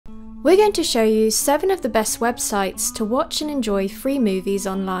We're going to show you 7 of the best websites to watch and enjoy free movies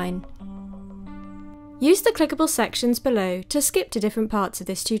online. Use the clickable sections below to skip to different parts of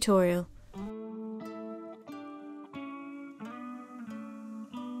this tutorial.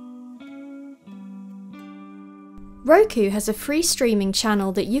 Roku has a free streaming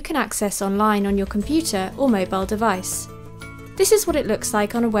channel that you can access online on your computer or mobile device. This is what it looks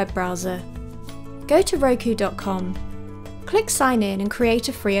like on a web browser. Go to Roku.com. Click Sign In and create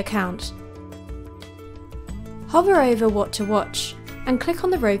a free account. Hover over What to Watch and click on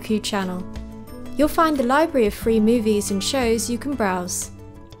the Roku Channel. You'll find the library of free movies and shows you can browse.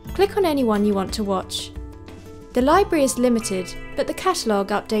 Click on any one you want to watch. The library is limited, but the catalogue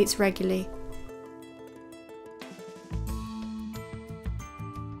updates regularly.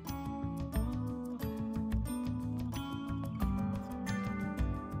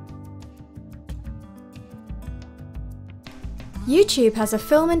 YouTube has a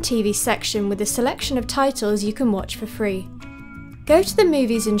film and TV section with a selection of titles you can watch for free. Go to the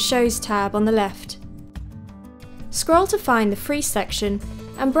Movies and Shows tab on the left. Scroll to find the free section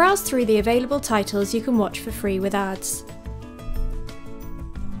and browse through the available titles you can watch for free with ads.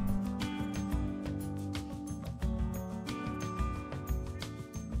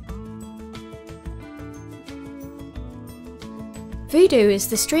 Vudu is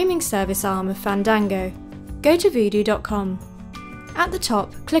the streaming service arm of Fandango. Go to Vudu.com. At the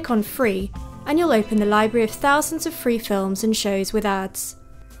top, click on Free, and you'll open the library of thousands of free films and shows with ads.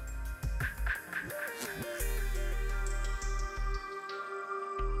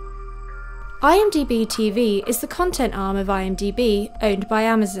 IMDb TV is the content arm of IMDb, owned by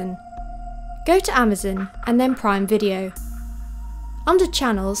Amazon. Go to Amazon and then Prime Video. Under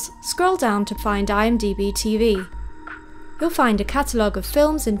Channels, scroll down to find IMDb TV. You'll find a catalogue of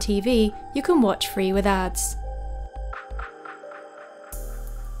films and TV you can watch free with ads.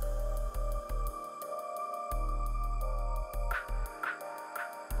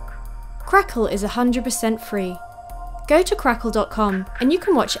 Crackle is 100% free. Go to Crackle.com and you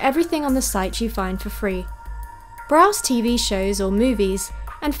can watch everything on the site you find for free. Browse TV shows or movies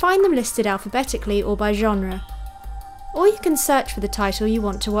and find them listed alphabetically or by genre. Or you can search for the title you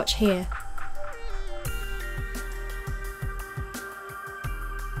want to watch here.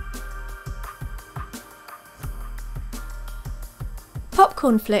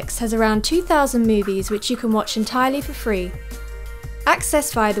 Popcornflix has around 2,000 movies which you can watch entirely for free.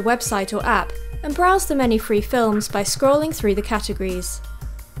 Access via the website or app and browse the many free films by scrolling through the categories.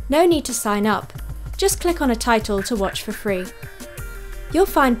 No need to sign up, just click on a title to watch for free. You'll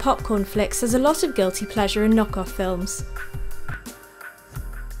find Popcornflix has a lot of guilty pleasure and knockoff films.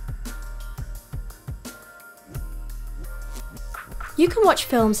 You can watch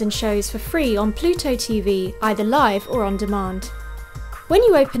films and shows for free on Pluto TV, either live or on demand. When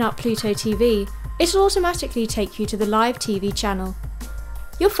you open up Pluto TV, it'll automatically take you to the live TV channel.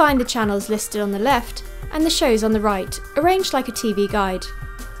 You'll find the channels listed on the left and the shows on the right, arranged like a TV guide.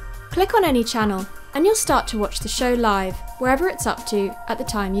 Click on any channel and you'll start to watch the show live, wherever it's up to at the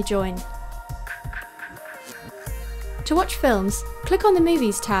time you join. To watch films, click on the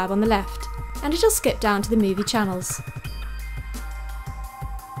Movies tab on the left and it'll skip down to the movie channels.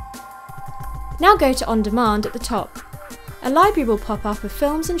 Now go to On Demand at the top. A library will pop up of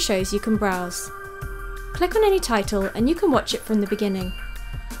films and shows you can browse. Click on any title and you can watch it from the beginning.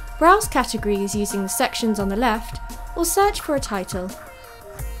 Browse categories using the sections on the left or search for a title.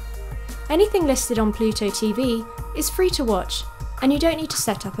 Anything listed on Pluto TV is free to watch and you don't need to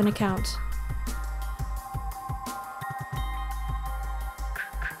set up an account.